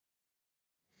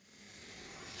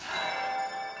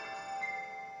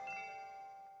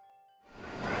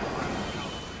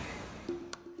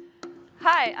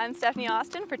Hi, I'm Stefanie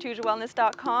Austin for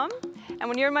tujawellness.com, and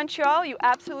when you're in Montreal, you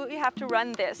absolutely have to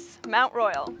run this, Mount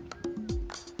Royal.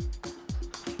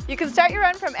 You can start your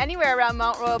run from anywhere around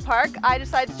Mount Royal Park. I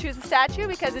decided to choose the statue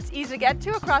because it's easy to get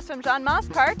to across from Jean Masse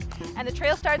Park, and the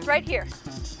trail starts right here.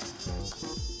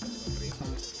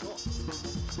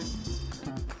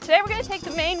 Today we're going to take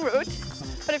the main route,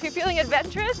 but if you're feeling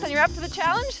adventurous and you're up to the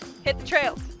challenge, hit the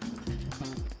trails.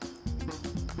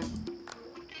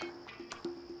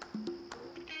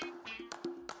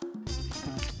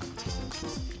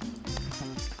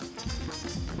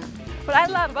 What I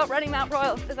love about running Mount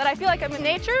Royal is that I feel like I'm in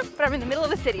nature, but I'm in the middle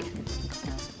of a city.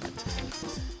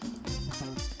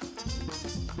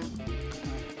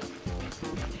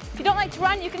 If you don't like to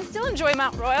run, you can still enjoy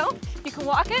Mount Royal. You can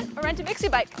walk it or rent a mixie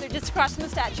bike. They're just across from the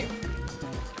statue.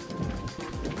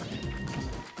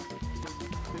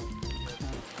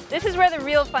 This is where the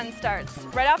real fun starts.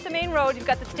 Right off the main road, you've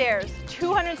got the stairs.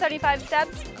 275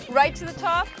 steps, right to the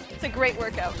top. It's a great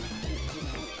workout.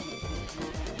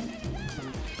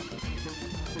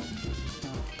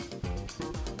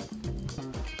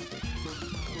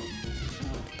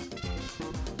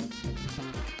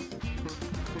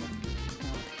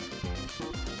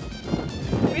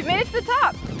 We've made it to the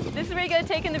top. This is where you get to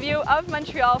take in the view of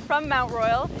Montreal from Mount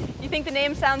Royal. You think the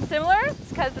name sounds similar? It's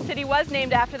because the city was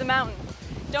named after the mountain.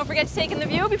 Don't forget to take in the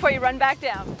view before you run back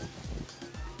down.